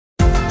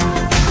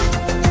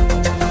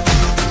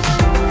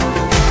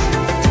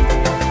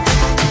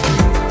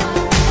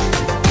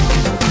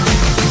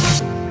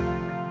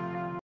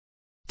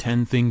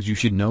10 things you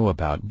should know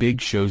about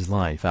Big Show's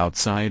life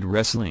outside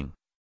wrestling.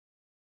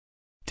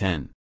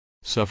 10.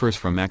 Suffers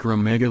from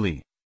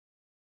acromegaly.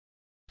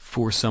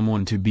 For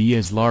someone to be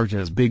as large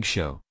as Big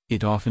Show,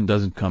 it often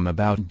doesn't come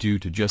about due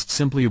to just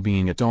simply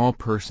being a tall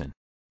person.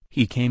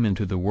 He came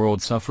into the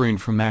world suffering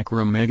from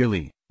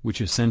acromegaly, which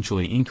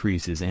essentially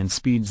increases and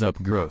speeds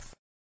up growth.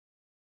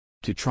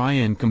 To try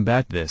and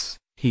combat this,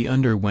 he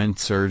underwent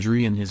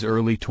surgery in his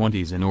early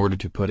 20s in order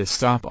to put a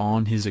stop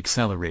on his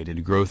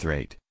accelerated growth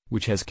rate,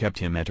 which has kept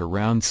him at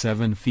around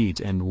 7 feet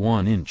and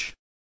 1 inch.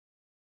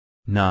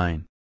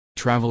 9.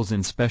 Travels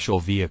in special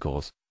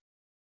vehicles.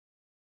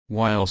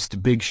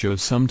 Whilst Big Show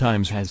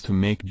sometimes has to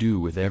make do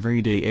with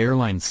everyday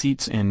airline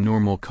seats and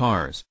normal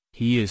cars,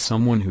 he is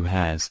someone who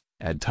has,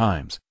 at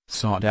times,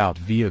 sought out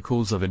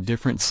vehicles of a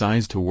different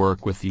size to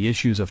work with the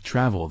issues of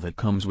travel that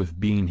comes with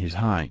being his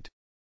height.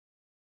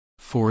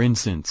 For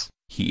instance,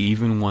 he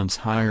even once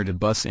hired a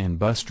bus and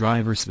bus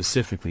driver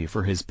specifically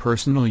for his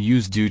personal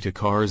use due to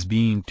cars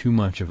being too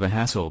much of a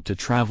hassle to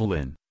travel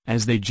in,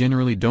 as they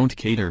generally don't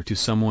cater to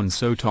someone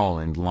so tall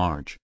and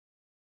large.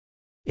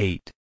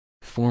 8.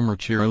 Former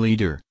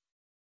cheerleader.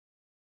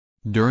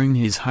 During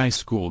his high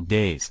school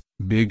days,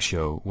 Big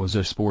Show was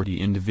a sporty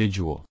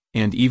individual,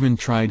 and even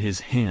tried his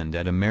hand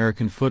at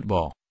American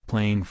football,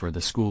 playing for the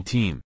school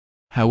team.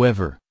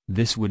 However,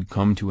 this would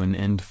come to an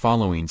end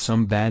following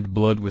some bad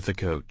blood with the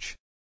coach.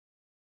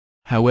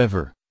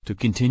 However, to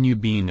continue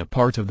being a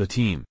part of the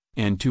team,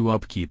 and to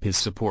upkeep his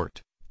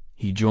support,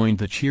 he joined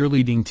the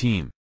cheerleading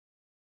team.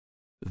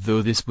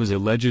 Though this was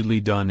allegedly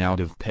done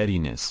out of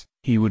pettiness,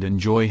 he would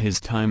enjoy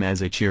his time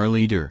as a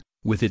cheerleader,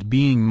 with it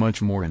being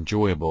much more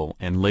enjoyable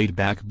and laid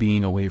back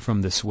being away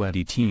from the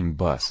sweaty team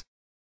bus.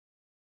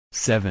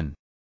 7.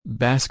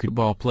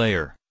 Basketball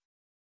player.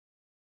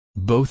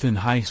 Both in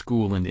high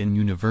school and in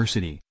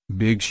university,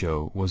 Big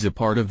Show was a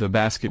part of the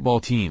basketball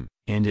team,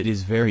 and it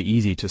is very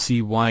easy to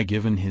see why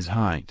given his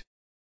height.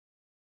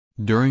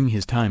 During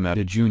his time at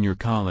a junior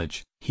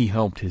college, he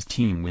helped his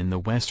team win the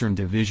Western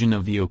Division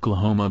of the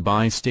Oklahoma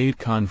Bi-State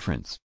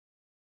Conference.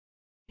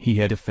 He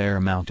had a fair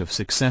amount of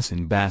success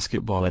in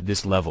basketball at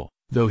this level,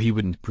 though he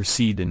wouldn't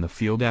proceed in the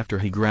field after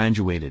he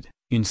graduated,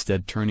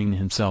 instead turning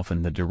himself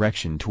in the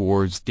direction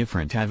towards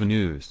different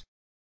avenues.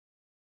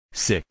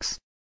 6.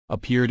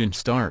 Appeared in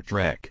Star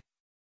Trek.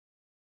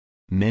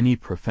 Many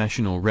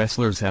professional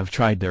wrestlers have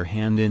tried their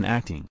hand in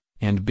acting,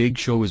 and Big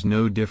Show is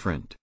no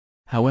different.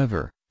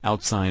 However,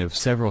 outside of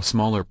several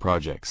smaller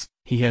projects,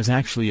 he has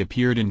actually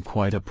appeared in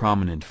quite a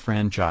prominent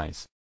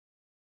franchise.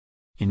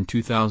 In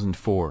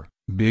 2004,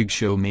 Big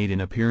Show made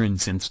an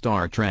appearance in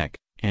Star Trek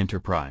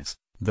Enterprise,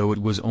 though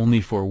it was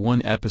only for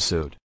one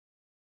episode.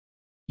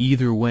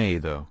 Either way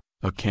though,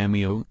 a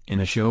cameo in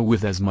a show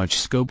with as much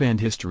scope and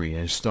history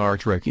as Star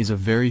Trek is a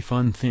very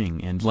fun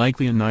thing and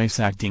likely a nice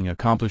acting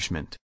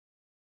accomplishment.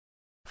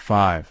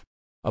 5.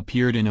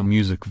 Appeared in a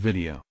music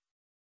video.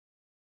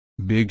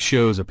 Big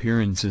Show's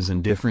appearances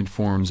in different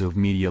forms of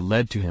media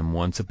led to him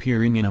once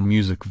appearing in a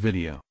music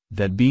video,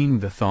 that being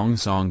the Thong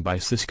Song by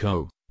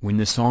Cisco, when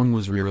the song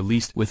was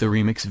re-released with a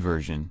remix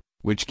version,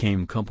 which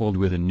came coupled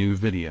with a new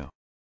video.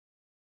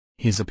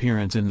 His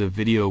appearance in the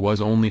video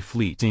was only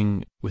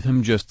fleeting, with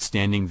him just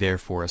standing there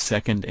for a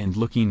second and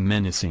looking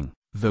menacing,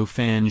 though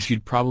fans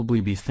should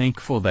probably be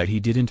thankful that he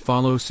didn't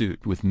follow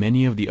suit with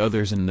many of the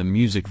others in the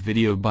music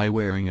video by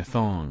wearing a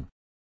thong.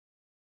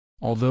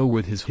 Although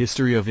with his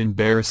history of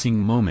embarrassing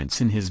moments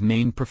in his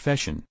main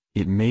profession,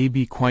 it may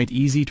be quite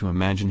easy to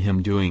imagine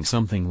him doing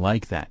something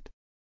like that.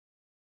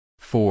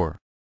 4.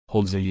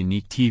 Holds a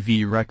unique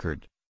TV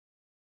record.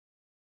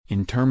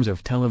 In terms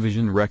of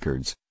television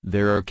records,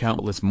 there are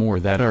countless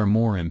more that are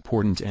more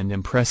important and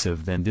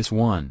impressive than this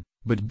one,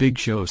 but Big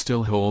Show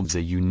still holds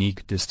a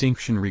unique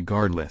distinction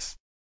regardless.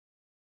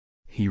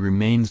 He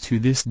remains to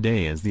this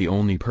day as the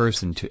only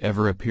person to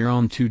ever appear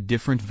on 2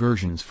 different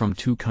versions from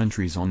 2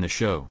 countries on the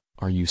show,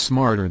 Are You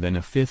Smarter Than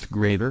a Fifth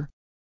Grader?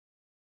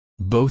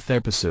 Both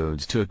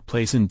episodes took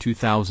place in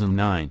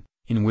 2009,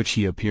 in which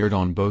he appeared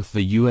on both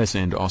the US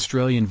and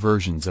Australian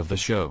versions of the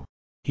show.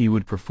 He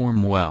would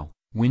perform well,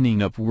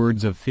 winning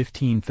upwards of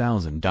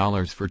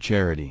 $15,000 for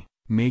charity,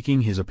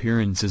 making his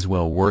appearances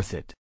well worth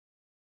it.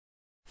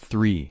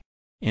 3.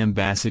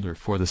 Ambassador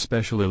for the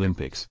Special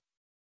Olympics.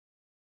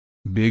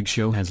 Big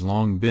Show has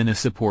long been a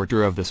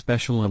supporter of the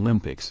Special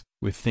Olympics,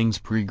 with things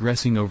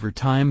progressing over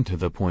time to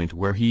the point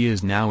where he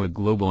is now a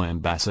global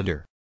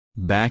ambassador.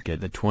 Back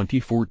at the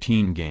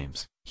 2014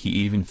 Games, he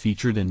even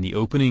featured in the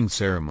opening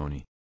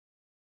ceremony.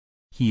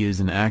 He is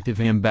an active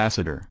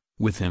ambassador,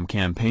 with him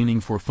campaigning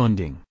for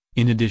funding,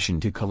 in addition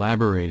to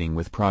collaborating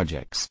with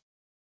projects.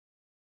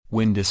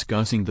 When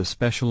discussing the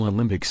Special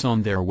Olympics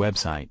on their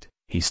website,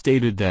 he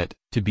stated that,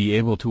 to be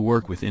able to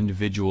work with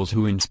individuals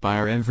who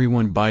inspire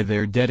everyone by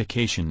their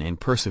dedication and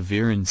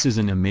perseverance is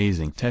an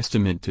amazing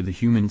testament to the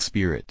human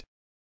spirit.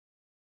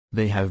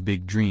 They have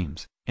big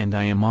dreams, and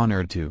I am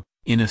honored to,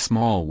 in a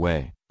small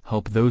way,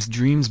 help those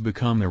dreams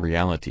become a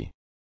reality.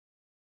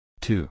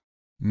 2.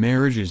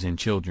 Marriages and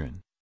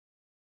children.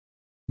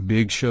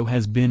 Big Show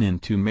has been in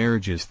 2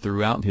 marriages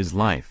throughout his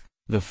life,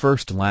 the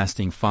first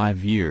lasting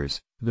 5 years,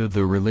 though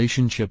the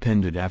relationship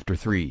ended after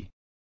 3.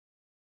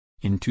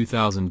 In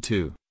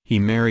 2002, he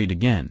married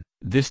again,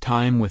 this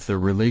time with the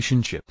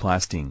relationship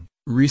lasting,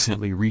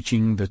 recently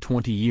reaching the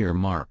 20-year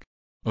mark.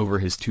 Over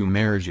his 2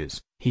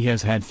 marriages, he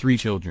has had 3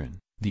 children,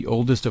 the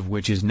oldest of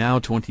which is now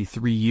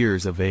 23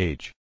 years of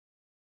age.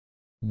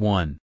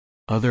 1.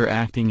 Other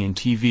acting and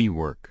TV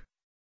work.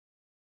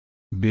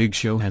 Big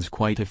Show has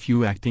quite a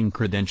few acting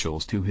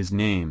credentials to his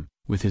name,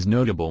 with his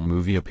notable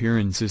movie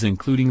appearances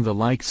including the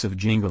likes of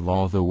Jingle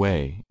All the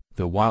Way,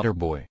 The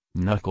Waterboy,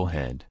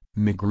 Knucklehead,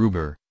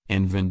 MacGruber,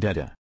 and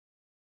Vendetta.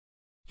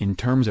 In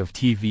terms of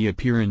TV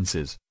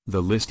appearances,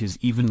 the list is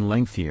even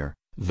lengthier,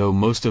 though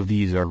most of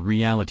these are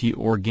reality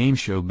or game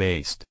show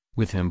based,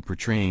 with him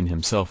portraying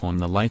himself on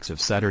the likes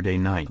of Saturday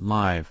Night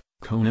Live,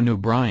 Conan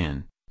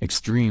O'Brien,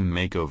 Extreme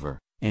Makeover,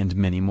 and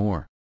many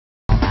more.